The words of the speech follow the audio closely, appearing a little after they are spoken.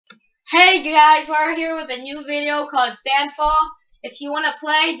Hey guys, we're here with a new video called Sandfall. If you want to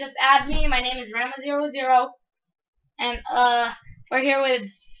play, just add me. My name is Rama00. And we're here with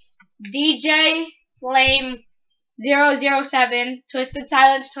DJ Flame007, Twisted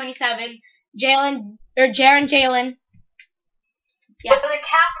Silence 27, Jalen Jalen. Yeah. With a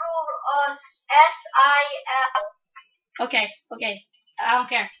capital S-I-L. Okay. I don't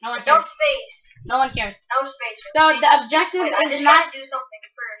care. No one cares. No space. No one cares. No space. So the objective is not to do something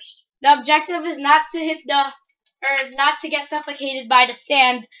first. The objective is not to hit not to get suffocated by the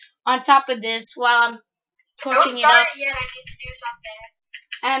stand on top of this while I'm torching it up. Don't start it yet, I need to do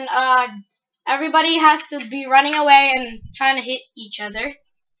something. And everybody has to be running away and trying to hit each other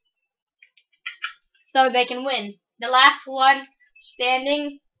so they can win. The last one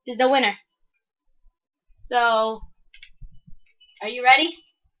standing is the winner. So, are you ready?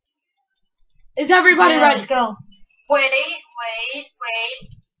 Is everybody ready? Let's go. Wait.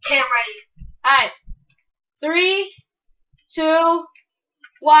 Okay, I'm ready. Alright. 3, 2,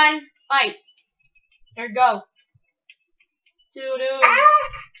 1, fight. Here we go. Doo-doo.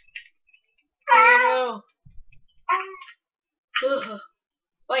 Doo-doo.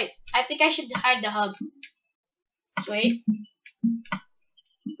 Wait, I think I should hide the hub. Wait.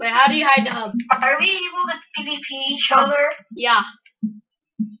 Wait, how do you hide the hub? Are we able to PvP each other? Yeah.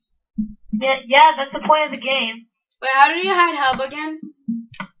 Yeah, that's the point of the game. Wait, how do you hide hub again?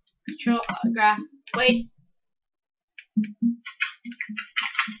 Control graph. Wait.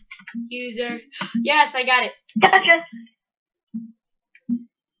 User. Yes, I got it. Gotcha.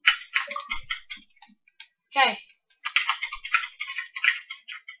 Okay.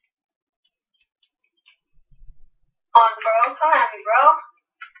 On, bro. Come at me, bro.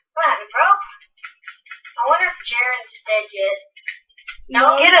 Come at me, bro. I wonder if Jaren's dead yet.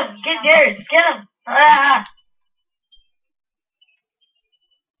 No. Get him. Get Jared. Get him. Ah.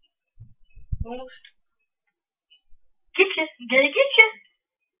 Get you. Get you.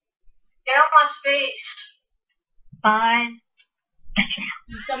 Get out my space. Fine.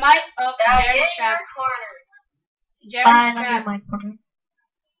 So my Now Jared's get in your trapped. corner. Jared's Fine. I'm in trapped. my corner.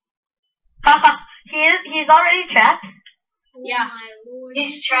 Haha. He's already trapped. Yeah. Oh my lord.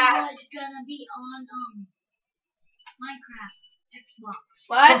 He's This trapped. is gonna be on Minecraft Xbox.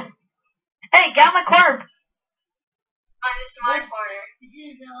 What? Hey, get out my corner. This is my corner. This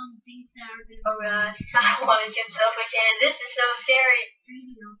is the things that are gonna Oh god. I don't want to get suffocated. This is so scary.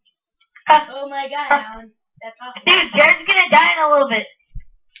 Oh my god, Alan. That's awesome. Dude, Jared's gonna die in a little bit.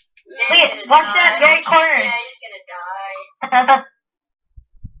 Yeah, Wait, he's gonna watch die. that very corner. Yeah, he's gonna die.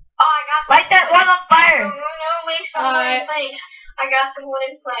 Oh, I got some Light that wood. one on fire. No, make some wooden planks. I got some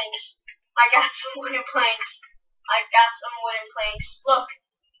wooden planks. I got some wooden planks. Look,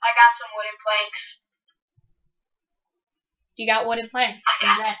 I got some wooden planks. You got wooden planks. I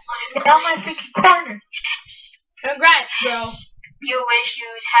got Congrats. some wooden Get out my planks. freaking corner. Congrats, bro. You wish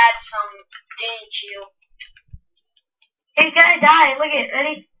you'd had some, didn't you? He's gonna die. Look at it.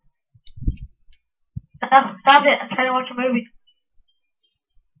 Ready? Stop it. I'm trying to watch a movie.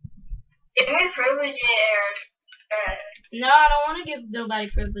 Give me privileges. No, I don't want to give nobody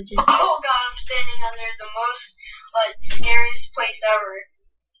privileges. Oh god, I'm standing under the most, scariest place ever.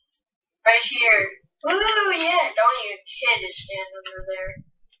 Right here. Ooh, yeah, don't even kid to stand under there.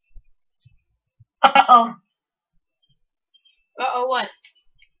 Uh-oh. Uh-oh, what?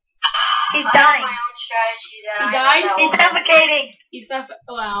 He's I dying. have my own strategy that He I died? know that He's will- suffocating.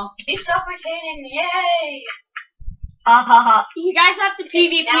 Wow. He suffocated, yay! Ha ha ha. You guys have to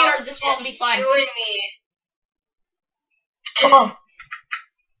PvP Now or it's this won't be just fun. you and me. Oh.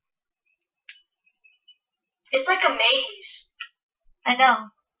 It's like a maze. I know.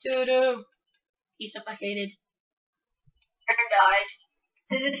 Doo-doo. He suffocated. Aaron died.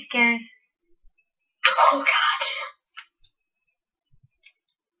 This is scary. Oh god.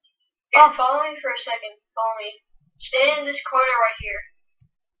 Here, follow me for a second. Follow me. Stay in this corner right here.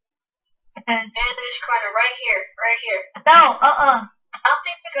 Okay. Stay in this corner right here. Right here. No, I don't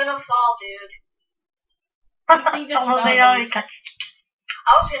think they're gonna fall, dude. I think this Oh, they fell, already dude. cut. I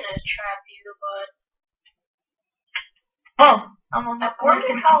was gonna trap you, but Oh, I'm on I the wonder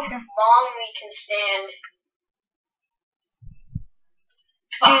corner. how long we can stand.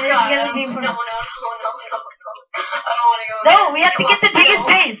 Oh Dude, this is god, gonna no, be no, fun. no, no, no. I don't wanna go No, there. we have to get the biggest No,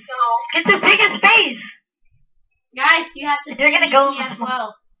 space. No. Get the biggest space. Guys, you have to You're gonna PvP go- as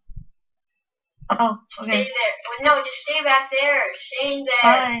well. Oh, Stay okay. there. No, just stay back there. Stay in there.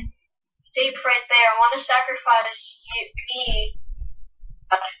 Fine. Stay right there. I want to sacrifice me.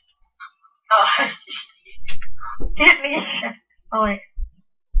 Oh, Get me. Oh wait.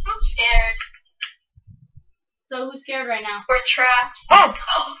 I'm scared. So who's scared right now? We're trapped. Oh,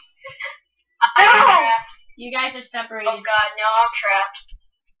 Oh, You guys are separated. Oh god, now I'm trapped.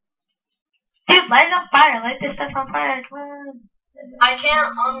 Dude, light it on fire. Light this stuff on fire. Come on. I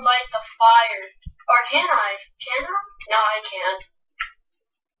can't unlight the fire. Or can I? Can I? No, I can't.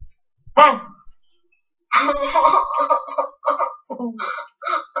 Whoa.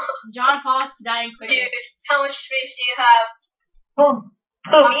 John Paul's dying quickly. Dude, how much space do you have? Whoa.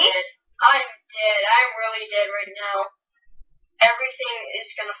 Who, I'm me? dead. I'm dead. I'm really dead right now. Everything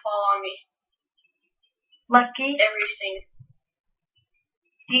is gonna fall on me. Lucky. Everything.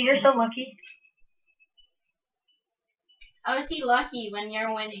 Dude, you're so lucky. How is he lucky when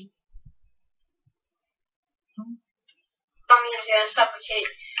you're winning? Tommy's gonna suffocate.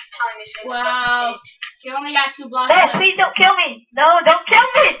 Tommy's gonna Wow. suffocate. You only got 2 blocks Oh, left. please don't kill me. No, don't kill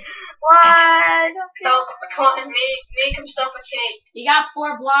me. Why? Don't kill No, me. come on, make him suffocate. You got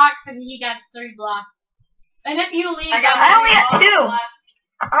 4 blocks and he got 3 blocks. And if you leave, I got I only have 3 2. blocks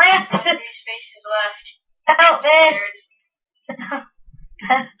left. I I have have to 3 spaces left. help me. Scared.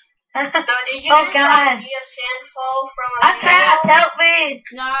 So did you Oh, get God. the idea Sandfall from a I'm trapped. video? Help me.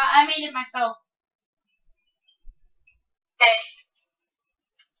 no, I made it myself. Okay,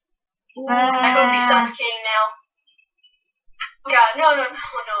 I hope he's suffocating now. God, no,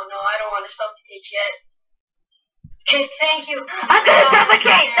 I don't want to suffocate yet. Okay, thank you. I'm gonna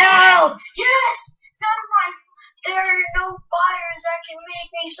suffocate. No. Yes! None of my... There are no fires that can make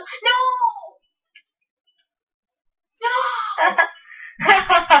me so... No!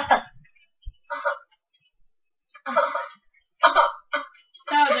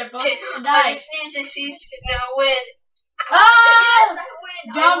 So they're both Okay, gonna I die. just need to see who's gonna win. Oh! Yes, I win!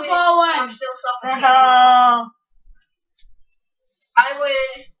 John I win. Paul won. I'm still suffocating. No. I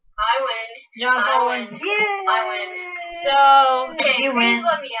win. I win. John I Paul win. won. Yeah. I win. So, Okay, You please win.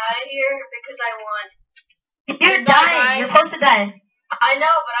 let me out of here because I won. You're Goodbye, dying. guys. You're supposed to die. I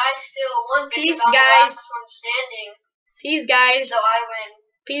know, but I still won because Peace, I'm guys. the last one standing. peace, guys. So I win.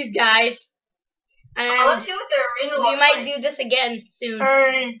 Peace, guys. I want And to see what the arena we looks might like. do this again soon.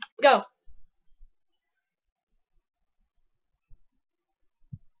 Hurry. Go.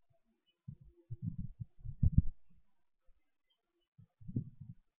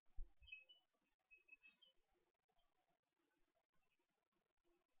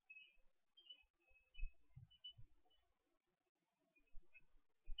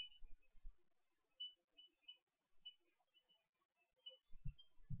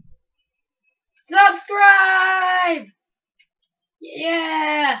 Subscribe!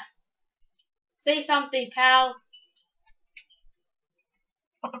 Yeah! Say something, pal.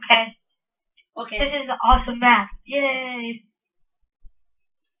 Okay. This Okay. is an awesome map. Yay.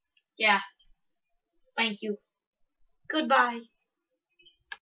 Yeah. Thank you. Goodbye.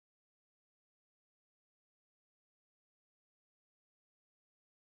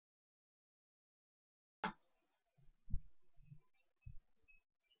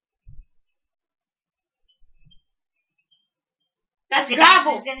 That's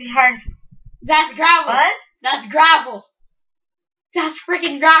gravel. It's gonna be hard. That's gravel. What? That's gravel. That's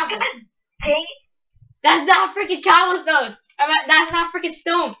freaking gravel. Dang it. That's not freaking cobblestone. That's not freaking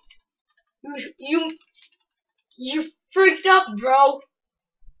stone. You freaked up, bro.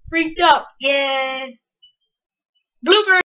 Freaked up. Yay. Bloopers.